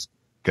assumed it was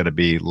going to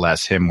be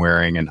less him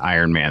wearing an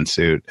Iron Man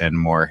suit and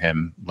more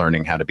him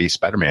learning how to be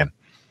Spider-Man.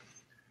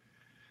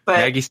 But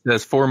Maggie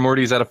says 4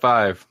 Mortys out of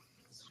 5.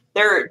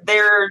 They're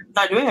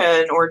not doing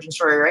an origin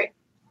story, right?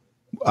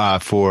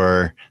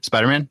 For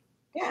Spider-Man?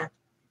 Yeah.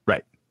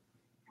 Right.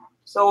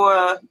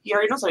 So he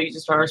already knows how to use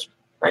his powers,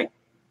 right?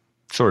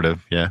 Sort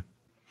of, yeah.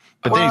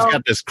 But then he's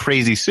got this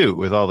crazy suit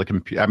with all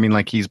the I mean,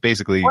 like he's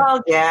basically.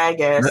 Well, yeah, I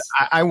guess.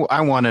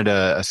 I wanted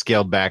a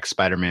scaled back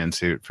Spider-Man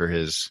suit for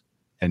his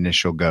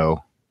initial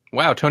go.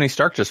 Wow, Tony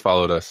Stark just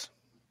followed us.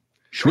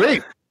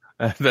 Sweet.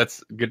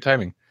 That's good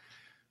timing.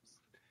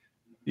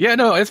 Yeah,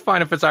 no, it's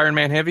fine if it's Iron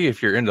Man heavy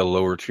if you're into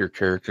lower tier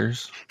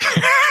characters.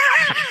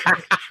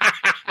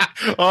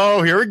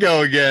 Oh, here we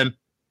go again.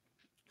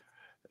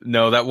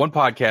 No, that one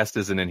podcast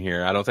isn't in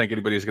here. I don't think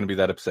anybody's going to be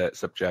that upset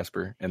except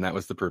Jasper, and that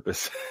was the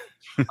purpose.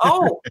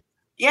 Oh,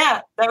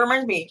 yeah, that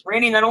reminds me.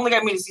 Randy not only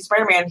got me to see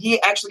Spider-Man,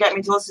 he actually got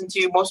me to listen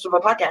to most of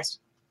a podcast.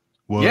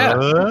 What? Yeah,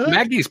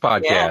 Maggie's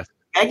podcast. Yeah,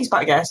 Maggie's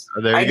podcast.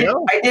 Oh, there you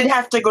go. I did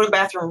have to go to the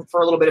bathroom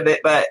for a little bit of it,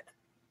 but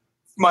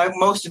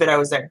most of it I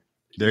was there.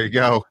 There you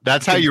go.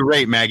 That's how you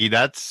rate Maggie.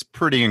 That's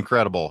pretty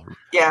incredible.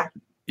 Yeah.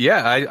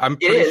 Yeah, I'm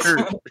pretty sure.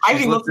 I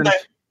haven't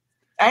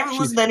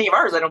listened to any of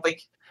ours, I don't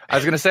think. I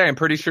was going to say, I'm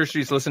pretty sure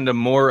she's listened to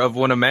more of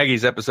one of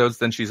Maggie's episodes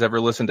than she's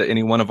ever listened to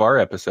any one of our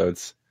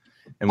episodes.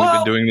 And we've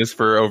been doing this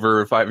for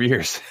over 5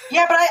 years.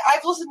 Yeah, but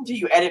I've listened to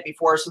you edit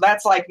before, so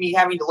that's like me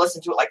having to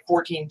listen to it like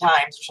 14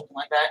 times or something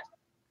like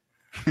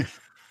that.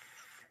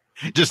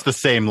 Just the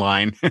same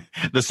line.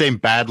 The same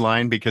bad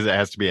line because it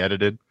has to be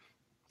edited.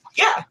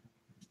 Yeah.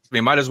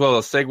 We might as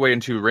well segue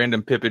into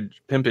random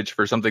pimpage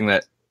for something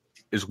that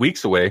is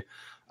weeks away.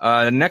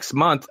 Next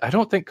month, I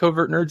don't think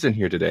Covert Nerd's in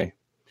here today.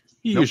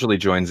 He usually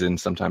joins in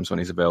sometimes when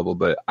he's available,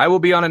 but I will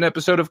be on an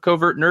episode of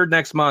Covert Nerd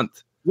next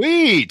month.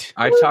 Sweet.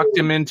 I talked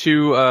him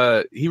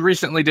into, he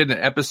recently did an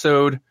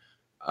episode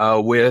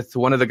with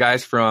one of the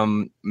guys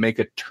from Make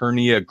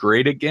Eternia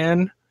Great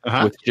Again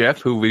with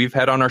Jeff, who we've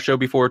had on our show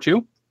before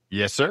too.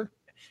 Yes, sir.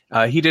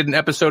 He did an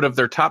episode of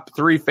their top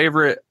 3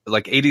 favorite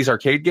like 80s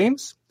arcade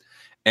games.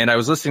 And I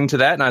was listening to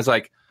that and I was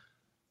like,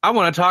 I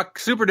want to talk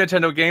Super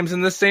Nintendo games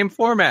in the same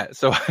format.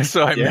 So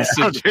I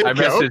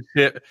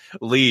messaged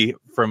Lee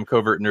from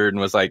Covert Nerd and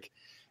was like,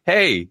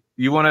 hey,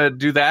 you want to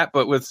do that,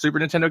 but with Super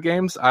Nintendo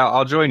games?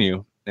 I'll join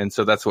you. And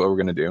so that's what we're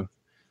going to do.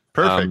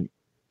 Perfect.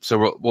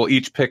 So we'll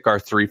each pick our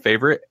 3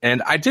 favorite.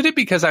 And I did it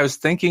because I was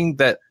thinking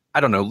that,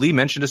 I don't know, Lee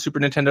mentioned a Super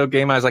Nintendo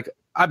game. I was like,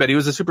 I bet he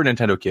was a Super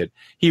Nintendo kid.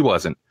 He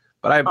wasn't.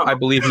 But I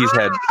believe he's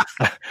had.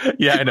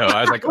 Yeah, I know. I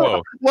was like,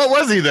 whoa. What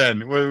was he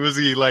then? Was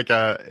he like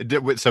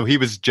so he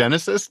was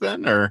Genesis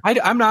then, or?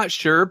 I'm not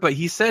sure, but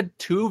he said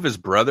 2 of his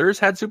brothers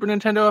had Super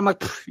Nintendo. I'm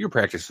like, you're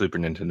practically Super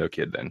Nintendo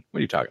kid then. What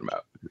are you talking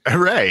about?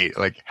 Right.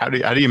 Like, how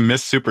do you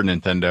miss Super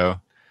Nintendo?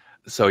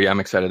 So yeah,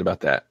 I'm excited about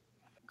that.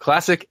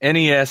 Classic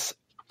NES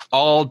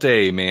all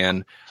day,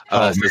 man.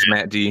 Says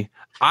Matt D.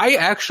 I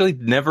actually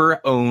never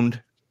owned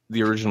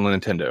the original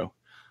Nintendo.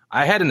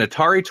 I had an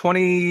Atari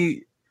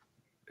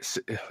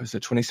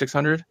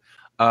 2600?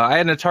 I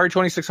had an Atari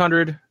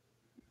 2600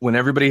 when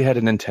everybody had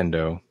a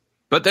Nintendo,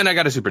 but then I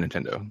got a Super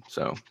Nintendo.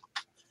 So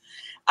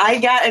I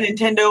got a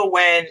Nintendo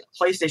when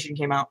PlayStation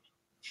came out.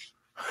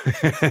 My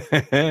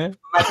parents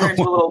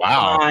were a little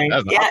behind.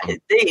 Yeah, awesome.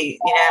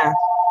 Yeah.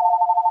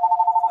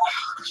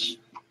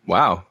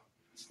 Wow,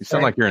 you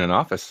sound like you're in an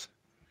office.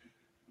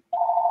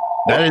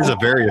 That is a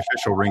very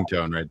official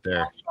ringtone right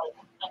there.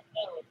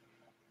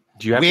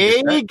 Do you have?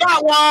 We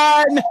got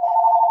one.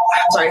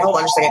 Sorry, hold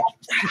on a second.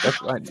 That's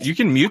fine. You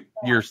can mute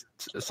your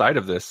side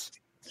of this.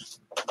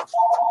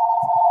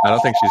 I don't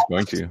think she's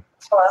going to.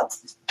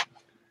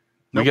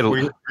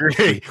 Hello?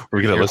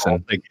 We're gonna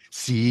listen. Like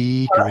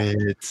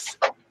secrets.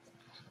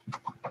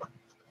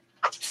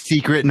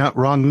 Secret, not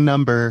wrong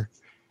number.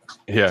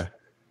 Yeah.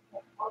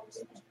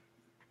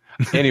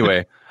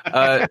 Anyway,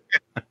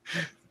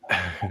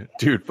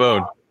 dude,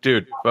 phone.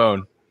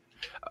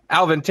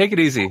 Alvin, take it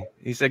easy.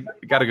 He said,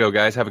 "Gotta go,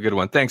 guys. Have a good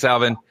one." Thanks,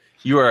 Alvin.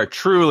 You are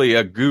truly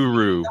a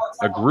guru.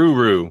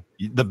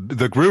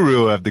 The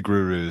guru of the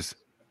gurus.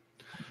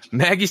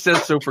 Maggie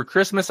says, so for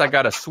Christmas, I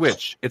got a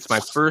Switch. It's my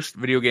first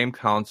video game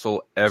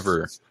console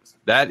ever.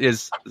 That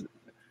is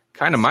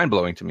kind of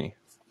mind-blowing to me.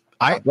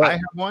 I have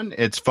one.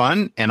 It's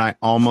fun, and I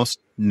almost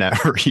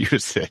never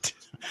use it.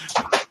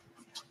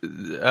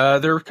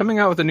 They're coming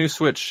out with a new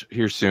Switch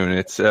here soon.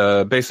 It's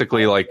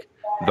basically like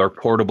their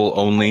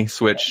portable-only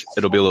Switch.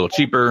 It'll be a little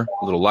cheaper,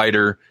 a little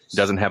lighter. It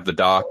doesn't have the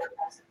dock,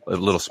 a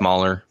little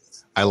smaller.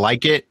 I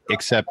like it,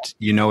 except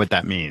you know what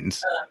that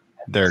means.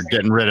 They're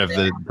getting rid of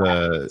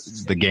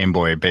the Game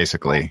Boy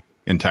basically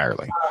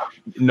entirely.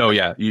 No,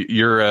 yeah,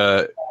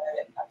 you're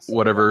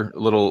whatever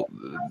little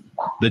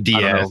the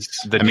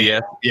DS,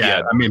 DS.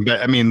 Yeah,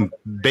 I mean,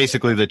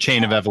 basically the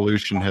chain of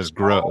evolution has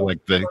grown.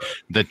 Like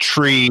the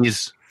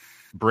trees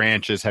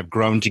branches have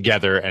grown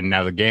together, and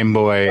now the Game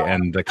Boy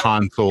and the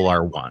console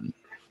are one.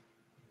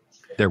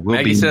 There will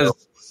Maggie be no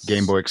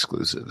Game Boy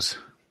exclusives.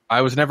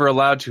 I was never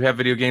allowed to have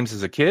video games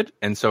as a kid,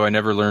 and so I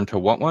never learned to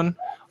want one.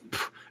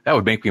 That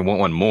would make me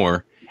want one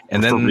more.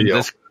 And then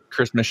this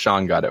Christmas,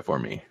 Sean got it for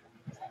me.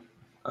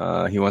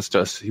 He wants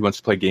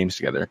to play games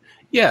together.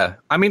 Yeah,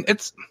 I mean,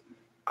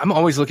 I'm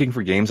always looking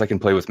for games I can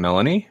play with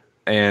Melanie,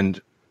 and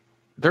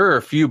there are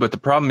a few, but the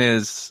problem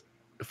is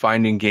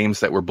finding games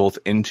that we're both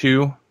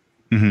into.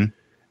 Mm-hmm.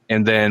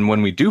 And then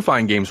when we do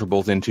find games we're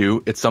both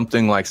into, it's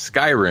something like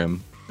Skyrim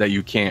that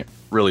you can't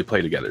really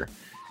play together.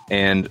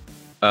 And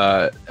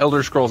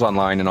Elder Scrolls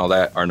Online and all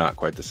that are not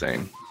quite the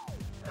same.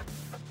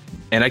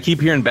 And I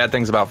keep hearing bad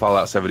things about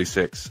Fallout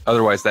 76.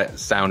 Otherwise, that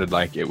sounded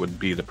like it would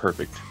be the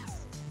perfect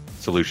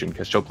solution,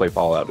 because she'll play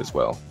Fallout as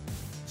well.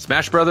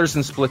 Smash Brothers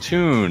and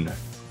Splatoon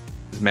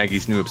is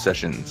Maggie's new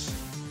obsessions.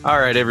 All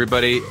right,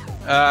 everybody.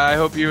 I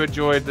hope you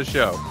enjoyed the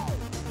show.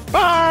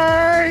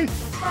 Bye!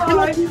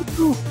 Bye.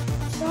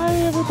 Bye,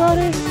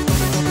 everybody.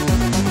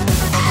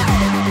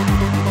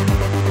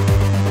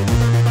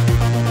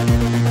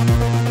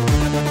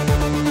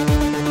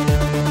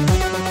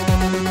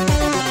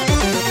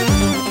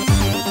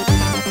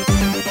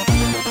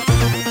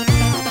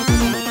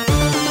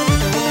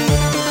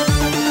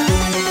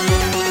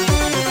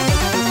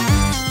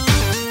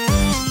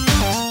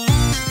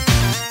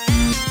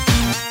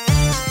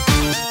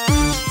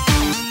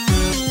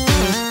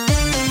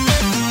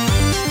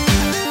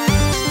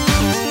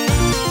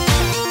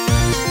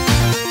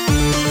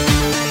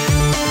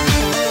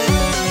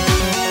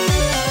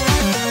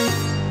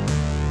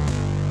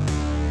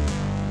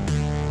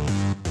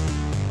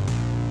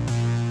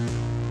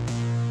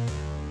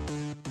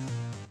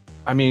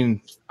 I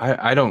mean,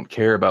 I don't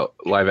care about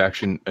live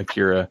action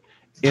Akira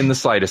in the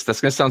slightest.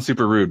 That's going to sound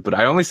super rude, but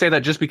I only say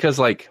that just because,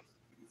 like,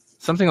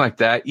 something like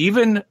that,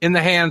 even in the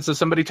hands of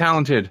somebody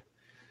talented,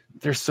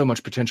 there's so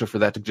much potential for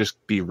that to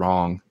just be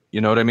wrong.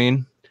 You know what I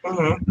mean?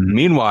 Mm-hmm.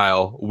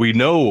 Meanwhile, we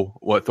know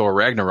what Thor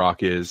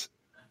Ragnarok is,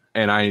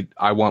 and I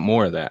want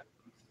more of that.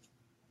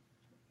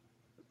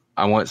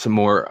 I want some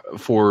more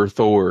for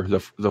Thor,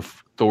 the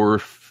Thor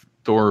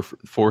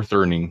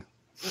Thorning.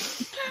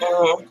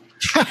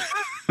 Mm-hmm.